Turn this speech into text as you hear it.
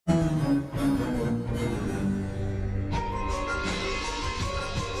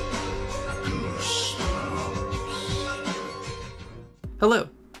Hello,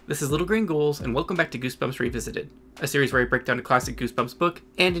 this is Little Green Ghouls, and welcome back to Goosebumps Revisited, a series where I break down a classic Goosebumps book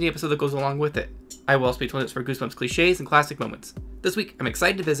and any episode that goes along with it. I will also be telling us for Goosebumps cliches and classic moments. This week, I'm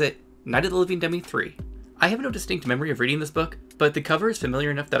excited to visit Night of the Living Dummy 3. I have no distinct memory of reading this book, but the cover is familiar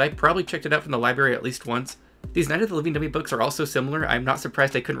enough that I probably checked it out from the library at least once. These Night of the Living Dummy books are all so similar, I'm not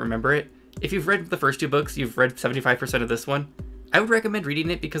surprised I couldn't remember it. If you've read the first two books, you've read 75% of this one. I would recommend reading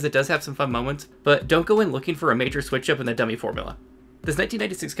it because it does have some fun moments, but don't go in looking for a major switch up in the dummy formula. This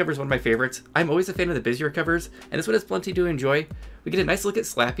 1996 cover is one of my favorites. I'm always a fan of the busier covers, and this one has plenty to enjoy. We get a nice look at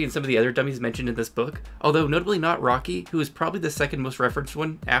Slappy and some of the other dummies mentioned in this book, although notably not Rocky, who is probably the second most referenced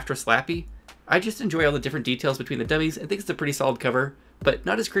one after Slappy. I just enjoy all the different details between the dummies and think it's a pretty solid cover, but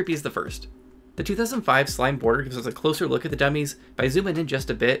not as creepy as the first. The 2005 slime border gives us a closer look at the dummies by zooming in just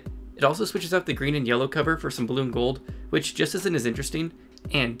a bit. It also switches out the green and yellow cover for some blue and gold, which just isn't as interesting,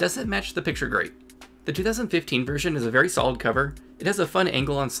 and doesn't match the picture great. The 2015 version is a very solid cover. It has a fun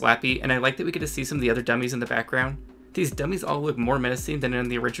angle on Slappy, and I like that we get to see some of the other dummies in the background. These dummies all look more menacing than in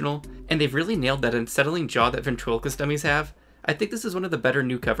the original, and they've really nailed that unsettling jaw that ventriloquist dummies have. I think this is one of the better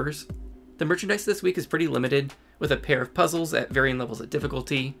new covers. The merchandise this week is pretty limited, with a pair of puzzles at varying levels of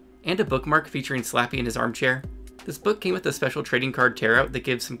difficulty, and a bookmark featuring Slappy in his armchair. This book came with a special trading card tear-out that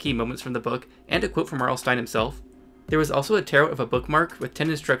gives some key moments from the book, and a quote from R.L. Stine himself. There was also a tear-out of a bookmark with 10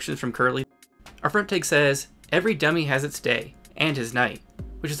 instructions from Curly. Our front tag says, "Every dummy has its day, and his night,"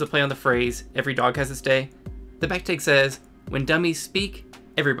 which is a play on the phrase, "every dog has its day." The back tag says, "When dummies speak,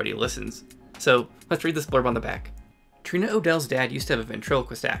 everybody listens." So, let's read this blurb on the back. Trina Odell's dad used to have a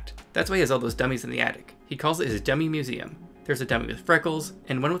ventriloquist act. That's why he has all those dummies in the attic. He calls it his dummy museum. There's a dummy with freckles,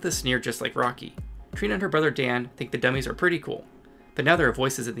 and one with a sneer just like Rocky. Trina and her brother Dan think the dummies are pretty cool. But now there are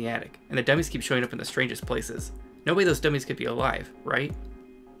voices in the attic, and the dummies keep showing up in the strangest places. No way those dummies could be alive, right?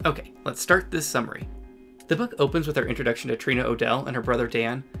 Okay, let's start this summary. The book opens with our introduction to Trina Odell and her brother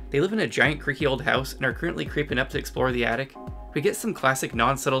Dan. They live in a giant creaky old house and are currently creeping up to explore the attic. We get some classic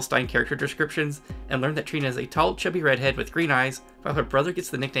non-subtle Stine character descriptions and learn that Trina is a tall, chubby redhead with green eyes, while her brother gets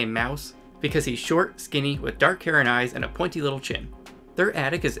the nickname Mouse because he's short, skinny, with dark hair and eyes and a pointy little chin. Their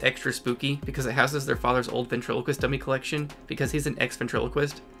attic is extra spooky because it houses their father's old ventriloquist dummy collection because he's an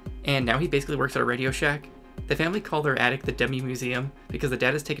ex-ventriloquist, and now he basically works at a Radio Shack. The family call their attic the Dummy Museum because the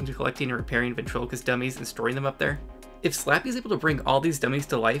dad is taken to collecting and repairing ventriloquist dummies and storing them up there. If Slappy is able to bring all these dummies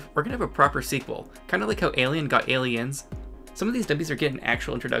to life, we're gonna have a proper sequel, kind of like how Alien got Aliens. Some of these dummies are getting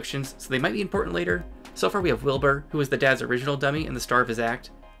actual introductions, so they might be important later. So far we have Wilbur, who is the dad's original dummy and the star of his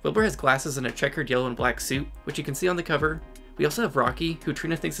act. Wilbur has glasses and a checkered yellow and black suit, which you can see on the cover. We also have Rocky, who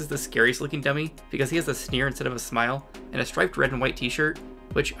Trina thinks is the scariest looking dummy because he has a sneer instead of a smile, and a striped red and white t-shirt,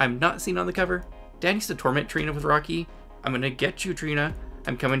 which I'm not seeing on the cover. Dan used to torment Trina with Rocky. "I'm gonna get you, Trina.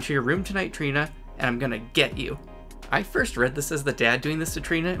 I'm coming to your room tonight, Trina, and I'm gonna get you." I first read this as the dad doing this to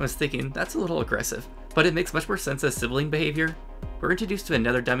Trina and was thinking, that's a little aggressive, but it makes much more sense as sibling behavior. We're introduced to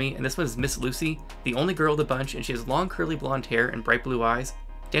another dummy, and this one is Miss Lucy, the only girl of the bunch, and she has long curly blonde hair and bright blue eyes.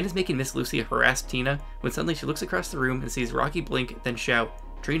 Dan is making Miss Lucy harass Tina when suddenly she looks across the room and sees Rocky blink, then shout,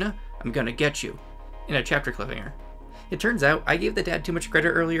 "Trina, I'm gonna get you," in a chapter cliffhanger. It turns out I gave the dad too much credit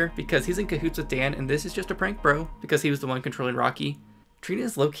earlier because he's in cahoots with Dan and this is just a prank bro because he was the one controlling Rocky. Trina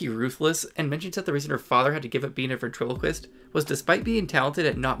is low-key ruthless and mentions that the reason her father had to give up being a ventriloquist was despite being talented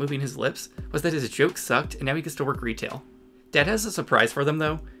at not moving his lips was that his jokes sucked and now he gets to work retail. Dad has a surprise for them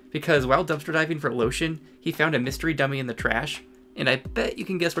though, because while dumpster diving for lotion, he found a mystery dummy in the trash, and I bet you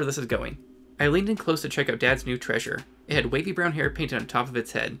can guess where this is going. I leaned in close to check out Dad's new treasure. It had wavy brown hair painted on top of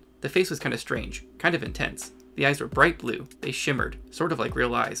its head. The face was kind of strange, kind of intense. The eyes were bright blue, they shimmered, sort of like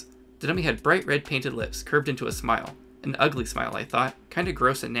real eyes. The dummy had bright red painted lips, curved into a smile. An ugly smile, I thought, kinda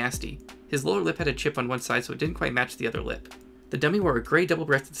gross and nasty. His lower lip had a chip on one side so it didn't quite match the other lip. The dummy wore a gray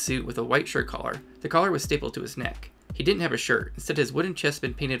double-breasted suit with a white shirt collar. The collar was stapled to his neck. He didn't have a shirt, instead his wooden chest had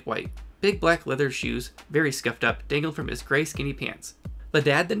been painted white. Big black leather shoes, very scuffed up, dangled from his gray skinny pants. The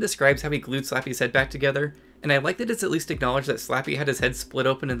dad then describes how he glued Slappy's head back together, and I like that it's at least acknowledged that Slappy had his head split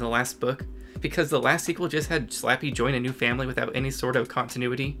open in the last book, because the last sequel just had Slappy join a new family without any sort of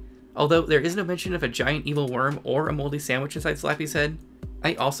continuity. Although there is no mention of a giant evil worm or a moldy sandwich inside Slappy's head.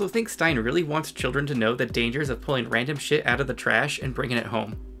 I also think Stine really wants children to know the dangers of pulling random shit out of the trash and bringing it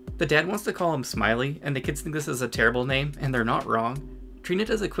home. The dad wants to call him Smiley, and the kids think this is a terrible name, and they're not wrong. Trina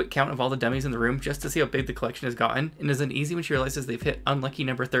does a quick count of all the dummies in the room just to see how big the collection has gotten, and is uneasy when she realizes they've hit unlucky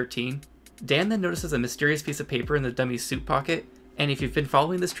number 13. Dan then notices a mysterious piece of paper in the dummy's suit pocket, and if you've been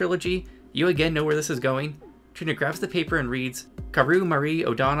following this trilogy, you again know where this is going. Trina grabs the paper and reads, "Karu Marie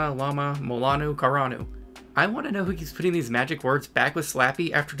Odana Lama Molanu Karanu." I want to know who keeps putting these magic words back with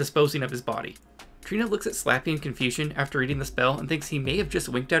Slappy after disposing of his body. Trina looks at Slappy in confusion after reading the spell and thinks he may have just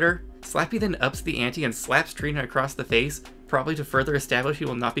winked at her. Slappy then ups the ante and slaps Trina across the face, probably to further establish he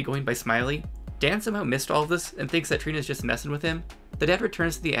will not be going by Smiley. Dan somehow missed all of this and thinks that Trina's just messing with him. The dad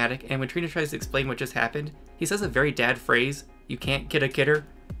returns to the attic, and when Trina tries to explain what just happened, he says a very dad phrase, "You can't kid a kidder,"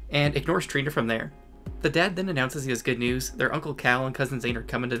 and ignores Trina from there. The dad then announces he has good news. Their Uncle Cal and Cousin Zane are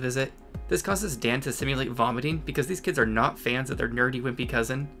coming to visit. This causes Dan to simulate vomiting because these kids are not fans of their nerdy wimpy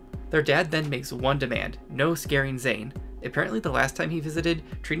cousin. Their dad then makes one demand: no scaring Zane. Apparently the last time he visited,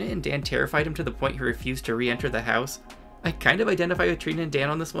 Trina and Dan terrified him to the point he refused to re-enter the house. I kind of identify with Trina and Dan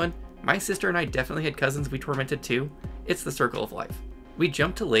on this one. My sister and I definitely had cousins we tormented too. It's the circle of life. We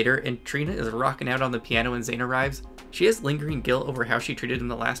jump to later, and Trina is rocking out on the piano when Zane arrives. She has lingering guilt over how she treated him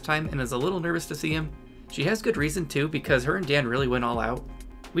the last time and is a little nervous to see him. She has good reason too, because her and Dan really went all out.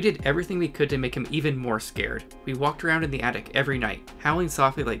 We did everything we could to make him even more scared. We walked around in the attic every night, howling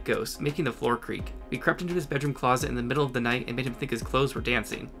softly like ghosts, making the floor creak. We crept into his bedroom closet in the middle of the night and made him think his clothes were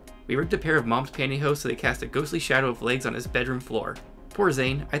dancing. We rigged a pair of Mom's pantyhose so they cast a ghostly shadow of legs on his bedroom floor. Poor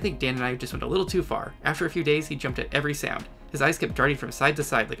Zane, I think Dan and I just went a little too far. After a few days, he jumped at every sound. His eyes kept darting from side to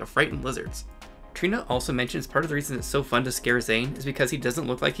side like a frightened lizard's. Trina also mentions part of the reason it's so fun to scare Zane is because he doesn't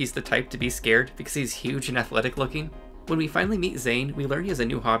look like he's the type to be scared because he's huge and athletic looking. When we finally meet Zane, we learn he has a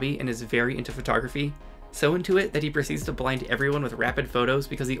new hobby and is very into photography. So into it that he proceeds to blind everyone with rapid photos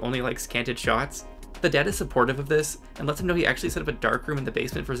because he only likes candid shots. The dad is supportive of this and lets him know he actually set up a dark room in the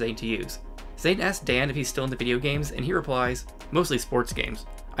basement for Zane to use. Zane asks Dan if he's still into video games, and he replies, "Mostly sports games.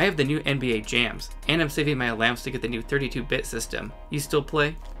 I have the new NBA Jams, and I'm saving my allowance to get the new 32-bit system. You still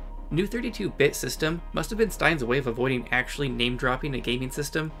play?" New 32-bit system must have been Stein's way of avoiding actually name-dropping a gaming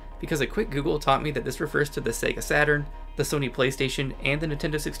system, because a quick Google taught me that this refers to the Sega Saturn, the Sony PlayStation, and the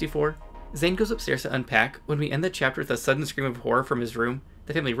Nintendo 64. Zane goes upstairs to unpack. When we end the chapter with a sudden scream of horror from his room,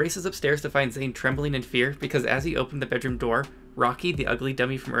 the family races upstairs to find Zane trembling in fear because as he opened the bedroom door, Rocky, the ugly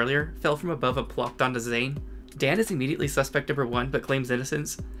dummy from earlier, fell from above and plopped onto Zane. Dan is immediately suspect number one, but claims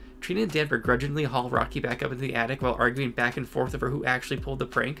innocence. Trina and Dan begrudgingly haul Rocky back up into the attic while arguing back and forth over who actually pulled the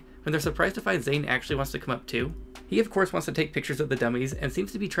prank, when they're surprised to find Zane actually wants to come up too. He of course wants to take pictures of the dummies, and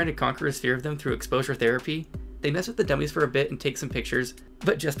seems to be trying to conquer his fear of them through exposure therapy. They mess with the dummies for a bit and take some pictures,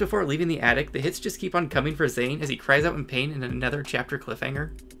 but just before leaving the attic, the hits just keep on coming for Zane as he cries out in pain in another chapter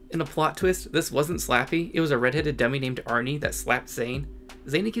cliffhanger. In a plot twist, this wasn't Slappy, it was a redheaded dummy named Arnie that slapped Zane.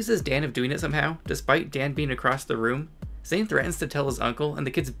 Zane accuses Dan of doing it somehow, despite Dan being across the room. Zane threatens to tell his uncle, and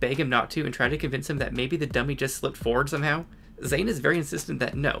the kids beg him not to and try to convince him that maybe the dummy just slipped forward somehow. Zane is very insistent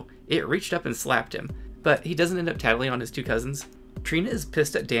that no, it reached up and slapped him, but he doesn't end up tattling on his two cousins. Trina is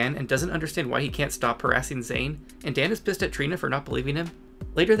pissed at Dan and doesn't understand why he can't stop harassing Zane, and Dan is pissed at Trina for not believing him.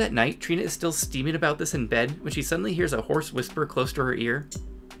 Later that night, Trina is still steaming about this in bed when she suddenly hears a hoarse whisper close to her ear.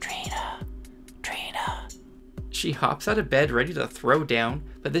 "Trina, Trina." She hops out of bed ready to throw down,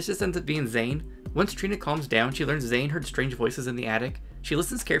 but this just ends up being Zane. Once Trina calms down, she learns Zane heard strange voices in the attic. She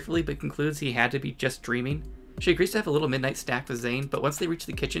listens carefully but concludes he had to be just dreaming. She agrees to have a little midnight snack with Zane, but once they reach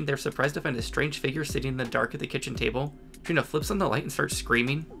the kitchen, they're surprised to find a strange figure sitting in the dark at the kitchen table. Trina flips on the light and starts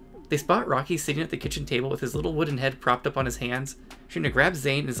screaming. They spot Rocky sitting at the kitchen table with his little wooden head propped up on his hands. Trina grabs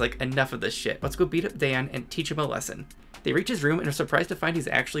Zane and is like, "Enough of this shit, let's go beat up Dan and teach him a lesson." They reach his room and are surprised to find he's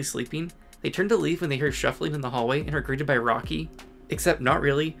actually sleeping. They turn to leave when they hear shuffling in the hallway and are greeted by Rocky. Except not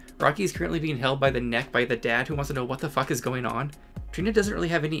really. Rocky is currently being held by the neck by the dad who wants to know what the fuck is going on. Trina doesn't really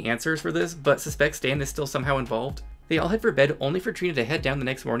have any answers for this, but suspects Dan is still somehow involved. They all head for bed only for Trina to head down the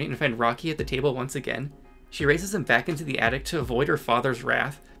next morning and find Rocky at the table once again. She races him back into the attic to avoid her father's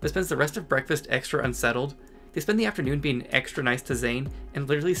wrath, but spends the rest of breakfast extra unsettled. They spend the afternoon being extra nice to Zane, and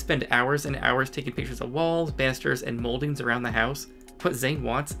literally spend hours and hours taking pictures of walls, banisters, and moldings around the house. What Zane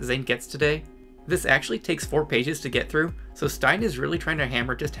wants, Zane gets today. This actually takes 4 pages to get through, so Stein is really trying to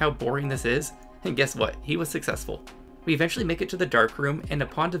hammer just how boring this is, and guess what? He was successful. We eventually make it to the dark room, and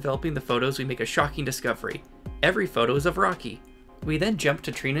upon developing the photos, we make a shocking discovery. Every photo is of Rocky. We then jump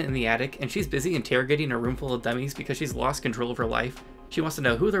to Trina in the attic, and she's busy interrogating a room full of dummies because she's lost control of her life. She wants to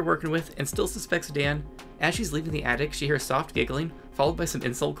know who they're working with, and still suspects Dan. As she's leaving the attic, she hears soft giggling, followed by some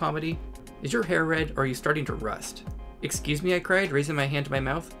insult comedy. "Is your hair red, or are you starting to rust?" "Excuse me," I cried, raising my hand to my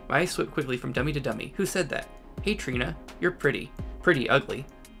mouth. My eyes swept quickly from dummy to dummy. "Who said that?" "Hey Trina, you're pretty. Pretty ugly."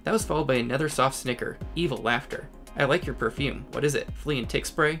 That was followed by another soft snicker. Evil laughter. "I like your perfume. What is it? Flea and tick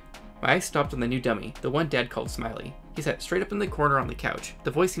spray?" My eyes stopped on the new dummy, the one Dad called Smiley. He sat straight up in the corner on the couch.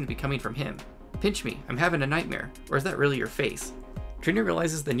 The voice seemed to be coming from him. "Pinch me, I'm having a nightmare. Or is that really your face?" Trina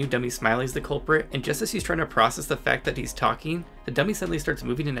realizes the new dummy Smiley is the culprit, and just as she's trying to process the fact that he's talking, the dummy suddenly starts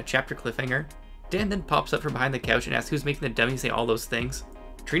moving in a chapter cliffhanger. Dan then pops up from behind the couch and asks who's making the dummy say all those things.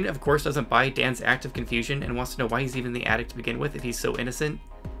 Trina, of course, doesn't buy Dan's act of confusion and wants to know why he's even in the attic to begin with if he's so innocent.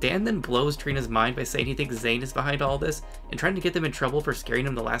 Dan then blows Trina's mind by saying he thinks Zane is behind all this and trying to get them in trouble for scaring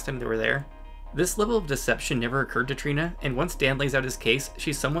him the last time they were there. This level of deception never occurred to Trina, and once Dan lays out his case,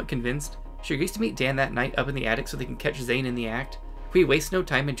 she's somewhat convinced. She agrees to meet Dan that night up in the attic so they can catch Zane in the act. We waste no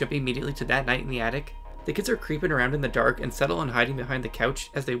time and jump immediately to that night in the attic. The kids are creeping around in the dark and settle on hiding behind the couch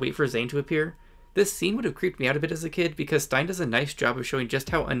as they wait for Zane to appear. This scene would have creeped me out a bit as a kid because Stein does a nice job of showing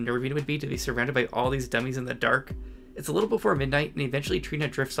just how unnerving it would be to be surrounded by all these dummies in the dark. It's a little before midnight and eventually Trina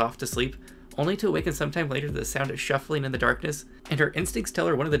drifts off to sleep, only to awaken sometime later to the sound of shuffling in the darkness, and her instincts tell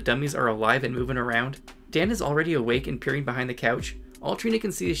her one of the dummies are alive and moving around. Dan is already awake and peering behind the couch. All Trina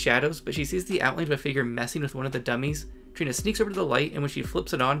can see is shadows, but she sees the outline of a figure messing with one of the dummies. Trina sneaks over to the light, and when she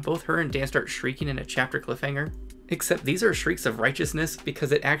flips it on, both her and Dan start shrieking in a chapter cliffhanger. Except these are shrieks of righteousness,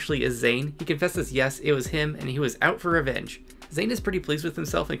 because it actually is Zane. He confesses yes, it was him, and he was out for revenge. Zane is pretty pleased with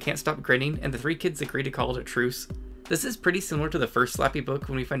himself and can't stop grinning, and the three kids agree to call it a truce. This is pretty similar to the first Slappy book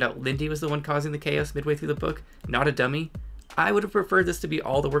when we find out Lindy was the one causing the chaos midway through the book, not a dummy. I would have preferred this to be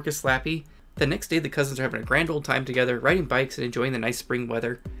all the work of Slappy. The next day the cousins are having a grand old time together, riding bikes and enjoying the nice spring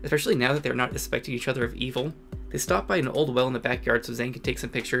weather, especially now that they're not suspecting each other of evil. They stop by an old well in the backyard so Zane can take some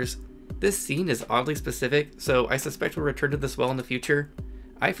pictures. This scene is oddly specific, so I suspect we'll return to this well in the future.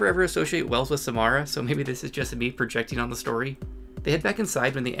 I forever associate wells with Samara, so maybe this is just me projecting on the story. They head back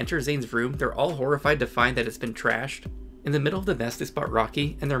inside. When they enter Zane's room, they're all horrified to find that it's been trashed. In the middle of the mess, they spot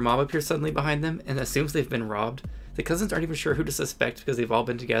Rocky, and their mom appears suddenly behind them and assumes they've been robbed. The cousins aren't even sure who to suspect because they've all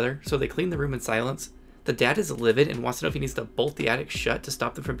been together, so they clean the room in silence. The dad is livid and wants to know if he needs to bolt the attic shut to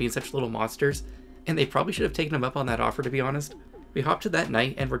stop them from being such little monsters, and they probably should have taken him up on that offer, to be honest. We hop to that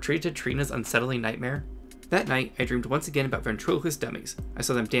night, and we're treated to Trina's unsettling nightmare. That night, I dreamed once again about ventriloquist dummies. I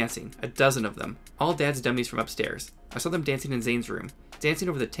saw them dancing, a dozen of them, all Dad's dummies from upstairs. I saw them dancing in Zane's room, dancing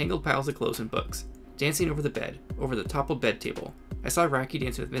over the tangled piles of clothes and books, dancing over the bed, over the toppled bed table. I saw Rocky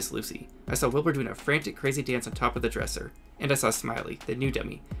dancing with Miss Lucy. I saw Wilbur doing a frantic, crazy dance on top of the dresser. And I saw Smiley, the new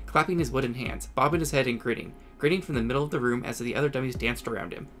dummy, clapping his wooden hands, bobbing his head and grinning from the middle of the room as the other dummies danced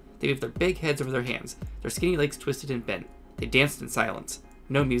around him. They waved their big heads over their hands, their skinny legs twisted and bent. They danced in silence.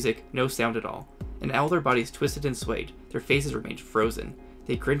 No music, no sound at all. And all their bodies twisted and swayed, their faces remained frozen.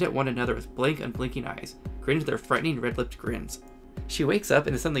 They grinned at one another with blank, unblinking eyes, grinned their frightening red-lipped grins. She wakes up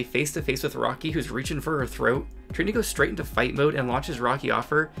and is suddenly face to face with Rocky, who's reaching for her throat. Trina goes straight into fight mode and launches Rocky off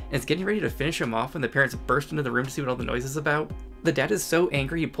her, and is getting ready to finish him off when the parents burst into the room to see what all the noise is about. The dad is so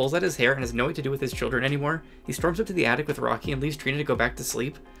angry he pulls out his hair and has no way to do with his children anymore. He storms up to the attic with Rocky and leaves Trina to go back to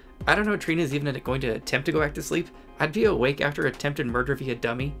sleep. I don't know if Trina is even going to attempt to go back to sleep. I'd be awake after attempted murder via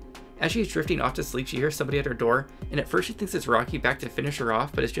dummy. As she's drifting off to sleep, she hears somebody at her door, and at first she thinks it's Rocky back to finish her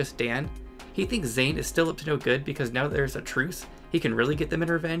off, but it's just Dan. He thinks Zane is still up to no good because now that there's a truce, he can really get them in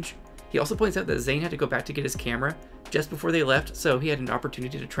revenge. He also points out that Zane had to go back to get his camera just before they left, so he had an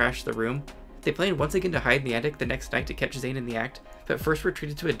opportunity to trash the room. They plan once again to hide in the attic the next night to catch Zane in the act, but first we're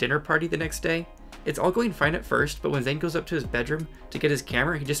treated to a dinner party the next day. It's all going fine at first, but when Zane goes up to his bedroom to get his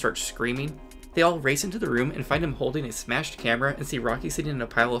camera, he just starts screaming. They all race into the room and find him holding a smashed camera and see Rocky sitting in a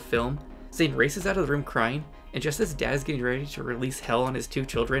pile of film. Zane races out of the room crying, and just as Dad is getting ready to release hell on his two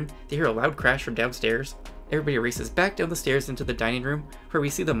children, they hear a loud crash from downstairs. Everybody races back down the stairs into the dining room, where we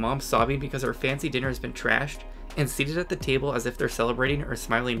see the mom sobbing because her fancy dinner has been trashed, and seated at the table as if they're celebrating are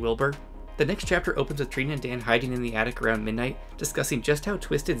smiling Wilbur. The next chapter opens with Trina and Dan hiding in the attic around midnight, discussing just how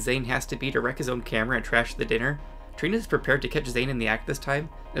twisted Zane has to be to wreck his own camera and trash the dinner. Trina is prepared to catch Zane in the act this time,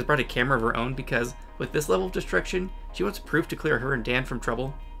 and has brought a camera of her own because, with this level of destruction, she wants proof to clear her and Dan from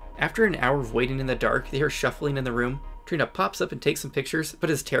trouble. After an hour of waiting in the dark, they hear shuffling in the room. Trina pops up and takes some pictures, but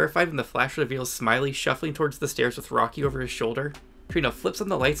is terrified when the flash reveals Smiley shuffling towards the stairs with Rocky over his shoulder. Trina flips on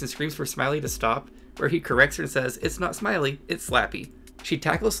the lights and screams for Smiley to stop, where he corrects her and says, "It's not Smiley, it's Slappy." She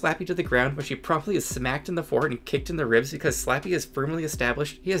tackles Slappy to the ground, but she promptly is smacked in the forehead and kicked in the ribs because Slappy is firmly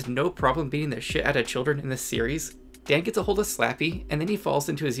established he has no problem beating the shit out of children in this series. Dan gets a hold of Slappy, and then he falls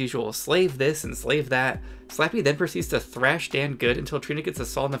into his usual slave this and slave that. Slappy then proceeds to thrash Dan good until Trina gets a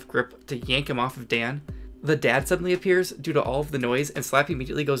solid enough grip to yank him off of Dan. The dad suddenly appears due to all of the noise, and Slappy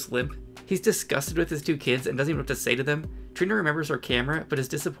immediately goes limp. He's disgusted with his two kids and doesn't even know what to say to them. Trina remembers her camera, but is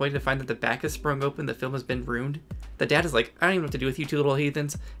disappointed to find that the back has sprung open, the film has been ruined. The dad is like, "I don't even know what to do with you two little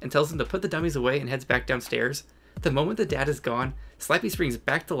heathens," and tells them to put the dummies away and heads back downstairs. The moment the dad is gone, Slappy springs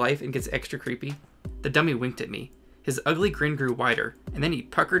back to life and gets extra creepy. The dummy winked at me. His ugly grin grew wider, and then he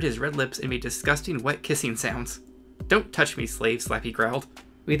puckered his red lips and made disgusting wet kissing sounds. "Don't touch me, slave," Slappy growled.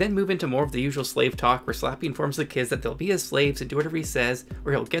 We then move into more of the usual slave talk, where Slappy informs the kids that they'll be his slaves and do whatever he says,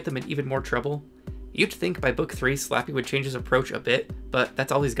 or he'll get them in even more trouble. You'd think by book 3 Slappy would change his approach a bit, but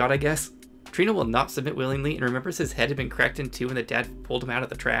that's all he's got, I guess. Trina will not submit willingly and remembers his head had been cracked in two when the dad pulled him out of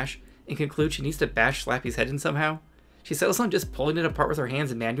the trash, and concludes she needs to bash Slappy's head in somehow. She settles on just pulling it apart with her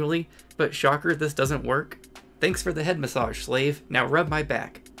hands manually, but shocker, this doesn't work. Thanks for the head massage, slave. Now rub my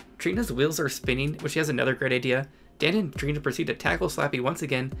back. Trina's wheels are spinning, which she has another great idea. Dan and Trina proceed to tackle Slappy once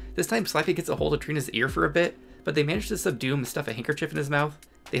again. This time Slappy gets a hold of Trina's ear for a bit, but they manage to subdue him and stuff a handkerchief in his mouth.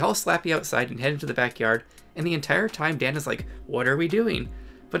 They haul Slappy outside and head into the backyard, and the entire time Dan is like, what are we doing?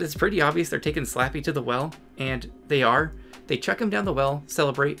 But it's pretty obvious they're taking Slappy to the well, and they are. They chuck him down the well,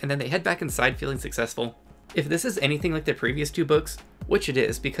 celebrate, and then they head back inside feeling successful. If this is anything like the previous 2 books, which it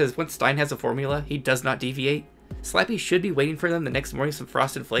is, because once Stein has a formula, he does not deviate, Slappy should be waiting for them the next morning with some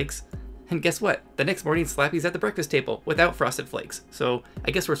Frosted Flakes. And guess what? The next morning Slappy's at the breakfast table without Frosted Flakes, so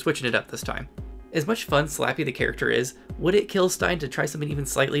I guess we're switching it up this time. As much fun Slappy the character is, would it kill Stein to try something even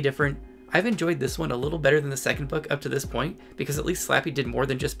slightly different? I've enjoyed this one a little better than the second book up to this point, because at least Slappy did more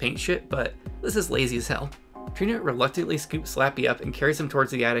than just paint shit, but this is lazy as hell. Trina reluctantly scoops Slappy up and carries him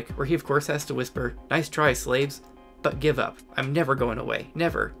towards the attic, where he of course has to whisper, "Nice try, slaves, but give up. I'm never going away.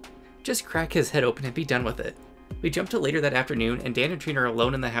 Never." Just crack his head open and be done with it. We jump to later that afternoon, and Dan and Trina are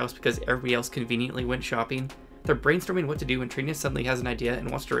alone in the house because everybody else conveniently went shopping. They're brainstorming what to do when Trina suddenly has an idea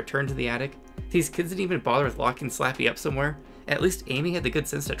and wants to return to the attic. These kids didn't even bother with locking Slappy up somewhere. At least Amy had the good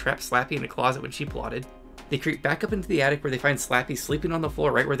sense to trap Slappy in a closet when she plotted. They creep back up into the attic where they find Slappy sleeping on the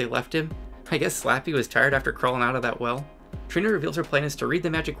floor right where they left him. I guess Slappy was tired after crawling out of that well. Trina reveals her plan is to read the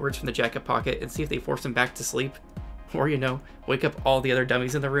magic words from the jacket pocket and see if they force him back to sleep. Or, you know, wake up all the other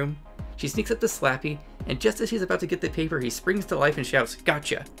dummies in the room. She sneaks up to Slappy, and just as she's about to get the paper, he springs to life and shouts,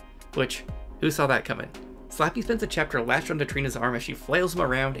 "Gotcha!" Which, who saw that coming? Slappy spends a chapter lashed onto Trina's arm as she flails him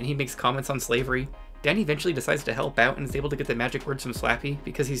around and he makes comments on slavery. Dan eventually decides to help out and is able to get the magic words from Slappy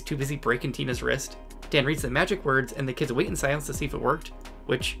because he's too busy breaking Tina's wrist. Dan reads the magic words and the kids wait in silence to see if it worked,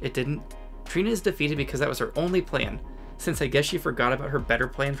 which it didn't. Trina is defeated because that was her only plan, since I guess she forgot about her better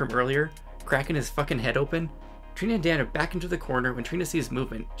plan from earlier, cracking his fucking head open. Trina and Dan are back into the corner when Trina sees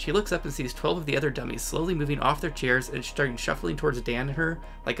movement. She looks up and sees 12 of the other dummies slowly moving off their chairs and starting shuffling towards Dan and her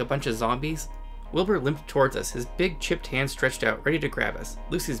like a bunch of zombies. Wilbur limped towards us, his big chipped hand stretched out, ready to grab us.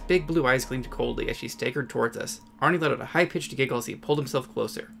 Lucy's big blue eyes gleamed coldly as she staggered towards us. Arnie let out a high-pitched giggle as he pulled himself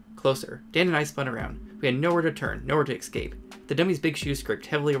closer. Closer. Dan and I spun around. We had nowhere to turn, nowhere to escape. The dummies' big shoes scraped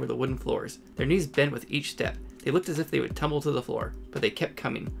heavily over the wooden floors. Their knees bent with each step. They looked as if they would tumble to the floor, but they kept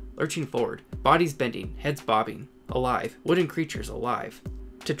coming, lurching forward, bodies bending, heads bobbing. Alive. Wooden creatures alive.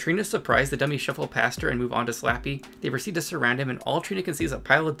 To Trina's surprise, the dummies shuffle past her and move on to Slappy. They proceed to surround him, and all Trina can see is a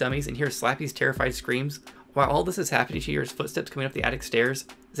pile of dummies and hears Slappy's terrified screams. While all this is happening, she hears footsteps coming up the attic stairs.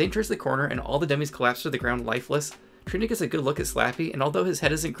 Zane turns the corner, and all the dummies collapse to the ground lifeless. Trina gets a good look at Slappy, and although his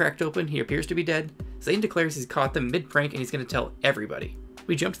head isn't cracked open, he appears to be dead. Zane declares he's caught them mid-prank and he's going to tell everybody.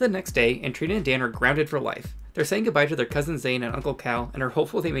 We jump to the next day, and Trina and Dan are grounded for life. They're saying goodbye to their cousin Zane and Uncle Cal, and are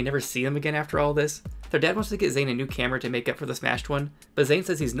hopeful they may never see them again after all this. Their dad wants to get Zane a new camera to make up for the smashed one, but Zane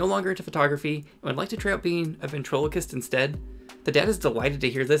says he's no longer into photography and would like to try out being a ventriloquist instead. The dad is delighted to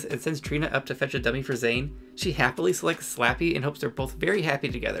hear this and sends Trina up to fetch a dummy for Zane. She happily selects Slappy and hopes they're both very happy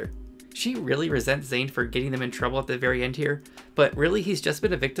together. She really resents Zane for getting them in trouble at the very end here, but really he's just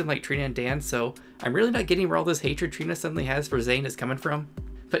been a victim like Trina and Dan, so I'm really not getting where all this hatred Trina suddenly has for Zane is coming from.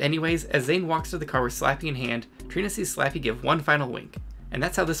 But anyways, as Zane walks to the car with Slappy in hand, Trina sees Slappy give one final wink. And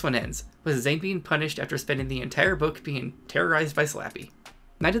that's how this one ends, with Zane being punished after spending the entire book being terrorized by Slappy.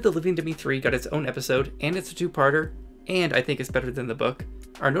 Night of the Living Dummy 3 got its own episode, and it's a two-parter, and I think it's better than the book.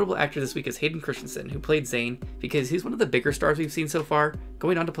 Our notable actor this week is Hayden Christensen, who played Zane, because he's one of the bigger stars we've seen so far,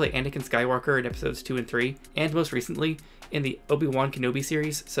 going on to play Anakin Skywalker in episodes 2 and 3, and most recently, in the Obi-Wan Kenobi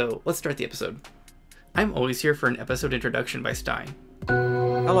series, so let's start the episode. I'm always here for an episode introduction by Stein.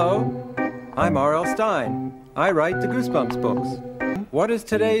 Hello, I'm R.L. Stein. I write the Goosebumps books. What is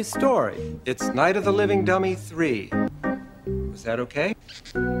today's story? It's Night of the Living Dummy 3. Was that okay?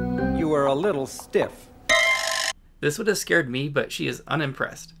 You were a little stiff. This would have scared me, but she is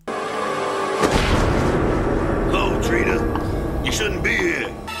unimpressed. Hello, Trina. You shouldn't be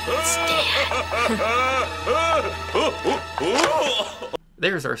here.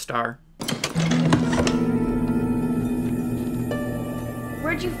 There's our star.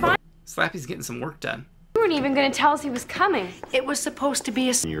 Where'd you find? Slappy's getting some work done. You weren't even going to tell us he was coming. It was supposed to be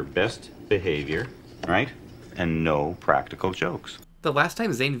a... Your best behavior, right? And no practical jokes. The last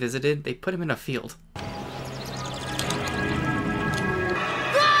time Zane visited, they put him in a field.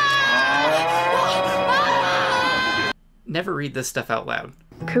 Never read this stuff out loud.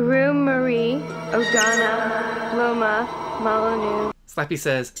 Karu, Marie, Odana, Loma, Malonu. Slappy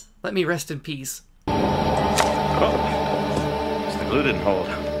says, "Let me rest in peace." Oh, guess the glue didn't hold.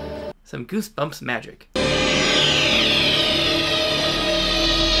 Some Goosebumps magic.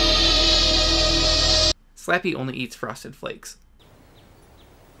 Slappy only eats Frosted Flakes.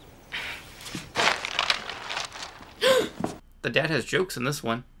 The dad has jokes in this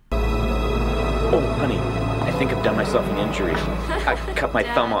one. Oh, honey, I think I've done myself an injury. I cut my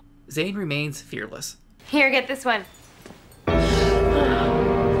thumb off. Zane remains fearless. Here, get this one. I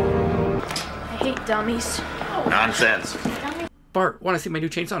hate dummies. Nonsense. Bart, want to see my new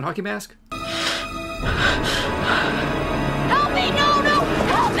chainsaw and hockey mask? Help me! No!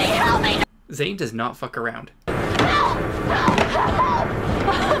 Help me! Help me! Zane does not fuck around. Help!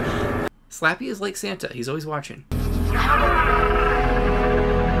 Slappy is like Santa. He's always watching.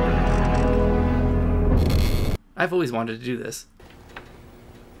 I've always wanted to do this.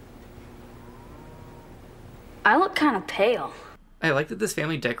 I look kind of pale. I like that this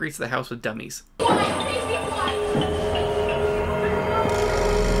family decorates the house with dummies.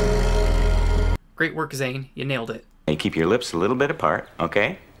 Great work, Zane. You nailed it. You keep your lips a little bit apart,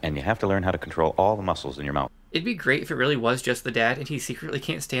 okay? And you have to learn how to control all the muscles in your mouth. It'd be great if it really was just the dad and he secretly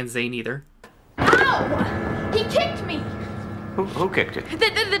can't stand Zane either. Ow! He kicked me! Who kicked it?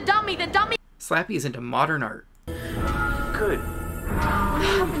 The dummy! Slappy is into modern art. Good. What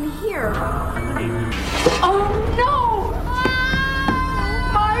happened here? Oh no!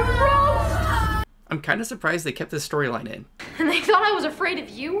 My roast! I'm kind of surprised they kept this storyline in. And they thought I was afraid of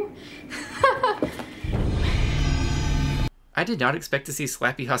you? I did not expect to see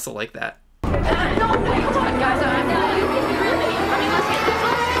Slappy hustle like that. No, come on, guys.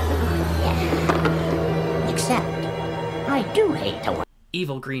 Except, I do hate to work.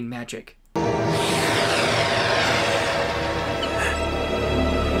 Evil green magic.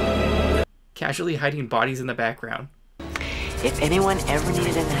 Casually hiding bodies in the background. If anyone ever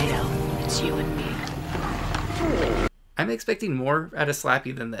needed a night out, it's you and me. I'm expecting more out of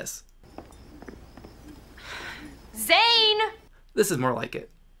Slappy than this. Zane! This is more like it.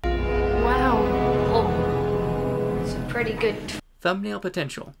 Wow. Oh, it's a pretty good. Thumbnail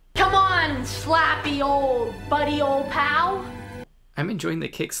potential. Come on, Slappy old buddy old pal. I'm enjoying the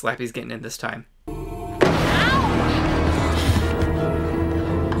kicks Slappy's getting in this time.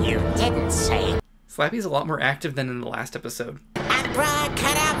 You didn't say Slappy's a lot more active than in the last episode.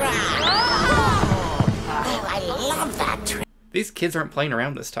 abracadabra. Oh, I love that trick. These kids aren't playing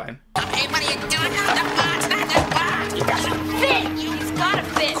around this time. Hey, what are you doing? No, the box, not the box. He doesn't Fit! He's gotta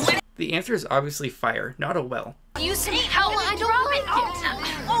fit. The answer is obviously fire, not a well. You say help, I don't like it.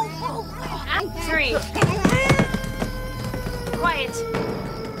 3. Quiet.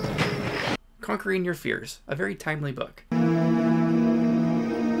 Conquering Your Fears, a very timely book.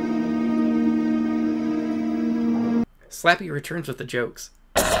 Slappy returns with the jokes.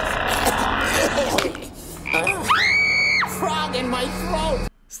 frog in my throat.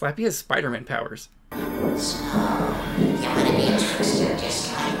 Slappy has Spider-Man powers. So, you wanna be a trickster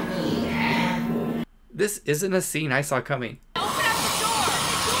just like me, huh? This isn't a scene I saw coming. Open up the door!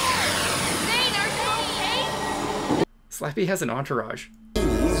 Zane, are you okay? Slappy has an entourage.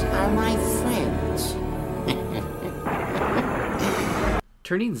 These are my friends.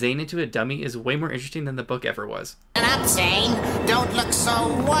 Turning Zane into a dummy is way more interesting than the book ever was. And I'm saying, don't look so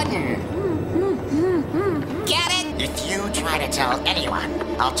wooden. Get it? If you try to tell anyone,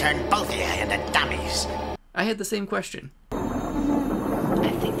 I'll turn both of you into dummies. I had the same question. I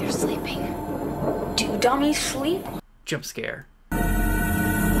think they're sleeping. Do dummies sleep? Jump scare.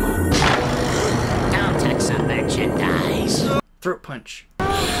 Don't touch some merchandise. Throat punch.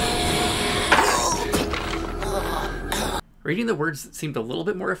 Reading the words seemed a little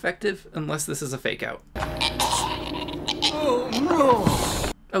bit more effective, unless this is a fake out. Oh, no.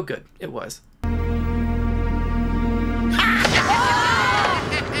 Oh good, it was.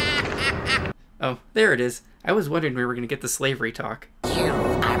 Oh, there it is. I was wondering we were going to get the slavery talk. You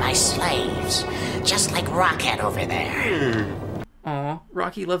are my slaves, just like Rockhead over there. Aw,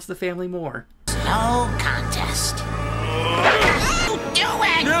 Rocky loves the family more. No contest. Do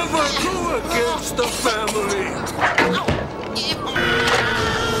it! Never go against the family.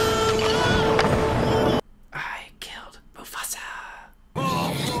 I killed Mufasa.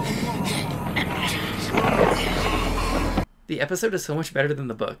 The episode is so much better than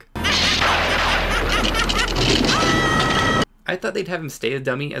the book. I thought they'd have him stay a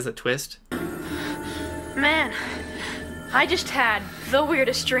dummy as a twist. Man, I just had the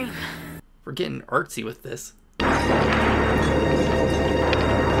weirdest dream. We're getting artsy with this.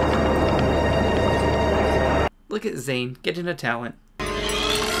 Look at Zane getting a talent.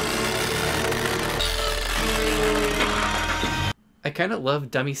 I kind of love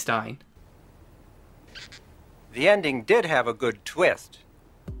Dummy Stein. The ending did have a good twist.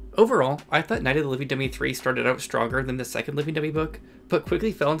 Overall, I thought Night of the Living Dummy 3 started out stronger than the second Living Dummy book, but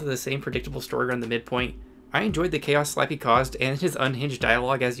quickly fell into the same predictable story around the midpoint. I enjoyed the chaos Slappy caused and his unhinged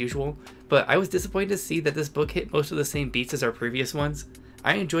dialogue as usual, but I was disappointed to see that this book hit most of the same beats as our previous ones.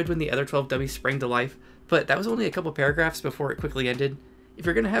 I enjoyed when the other 12 dummies sprang to life, but that was only a couple paragraphs before it quickly ended. If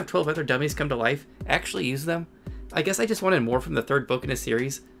you're going to have 12 other dummies come to life, actually use them. I guess I just wanted more from the third book in a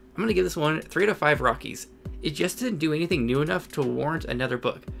series. I'm going to give this one 3 out of 5 Rockies. It just didn't do anything new enough to warrant another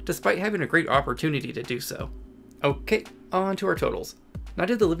book, despite having a great opportunity to do so. Okay, on to our totals.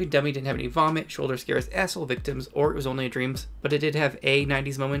 Night of the Living Dummy didn't have any vomit, shoulder scares, asshole victims, or it was only dreams, but it did have a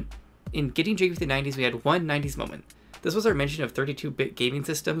 90s moment. In Getting Jiggy with the 90s, we had one 90s moment. This was our mention of 32-bit gaming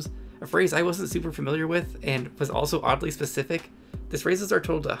systems, a phrase I wasn't super familiar with and was also oddly specific. This raises our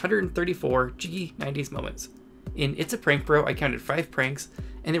total to 134 jiggy 90s moments. In It's a Prank Bro, I counted 5 pranks,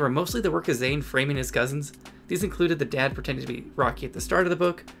 and they were mostly the work of Zane framing his cousins. These included the dad pretending to be Rocky at the start of the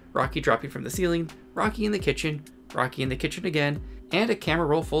book, Rocky dropping from the ceiling, Rocky in the kitchen again, and a camera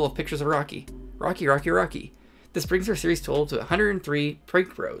roll full of pictures of Rocky. Rocky, Rocky, Rocky. This brings our series total to 103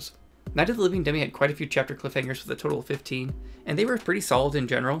 Prank Bros. Night of the Living Dummy had quite a few chapter cliffhangers with a total of 15, and they were pretty solid in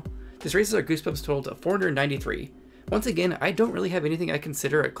general. This raises our Goosebumps total to 493. Once again, I don't really have anything I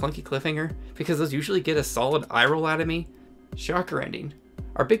consider a clunky cliffhanger, because those usually get a solid eye roll out of me. Shocker ending.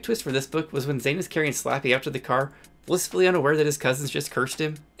 Our big twist for this book was when Zane is carrying Slappy out to the car, blissfully unaware that his cousins just cursed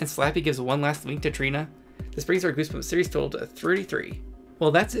him, and Slappy gives one last wink to Trina. This brings our Goosebumps series total to 33.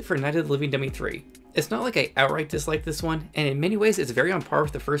 Well, that's it for Night of the Living Dummy 3. It's not like I outright dislike this one, and in many ways it's very on par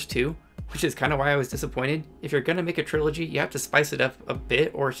with the first two, which is kind of why I was disappointed. If you're gonna make a trilogy, you have to spice it up a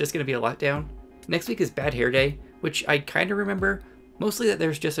bit, or it's just gonna be a letdown. Next week is Bad Hair Day, which I kinda remember, mostly that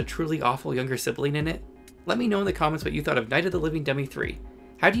there's just a truly awful younger sibling in it. Let me know in the comments what you thought of Night of the Living Dummy 3.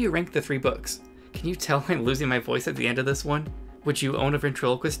 How do you rank the 3 books? Can you tell I'm losing my voice at the end of this one? Would you own a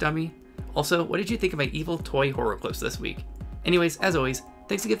ventriloquist dummy? Also, what did you think of my evil toy horror clips this week? Anyways, as always,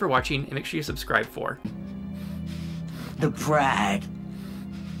 thanks again for watching, and make sure you subscribe for The pride.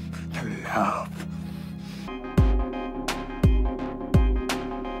 The love.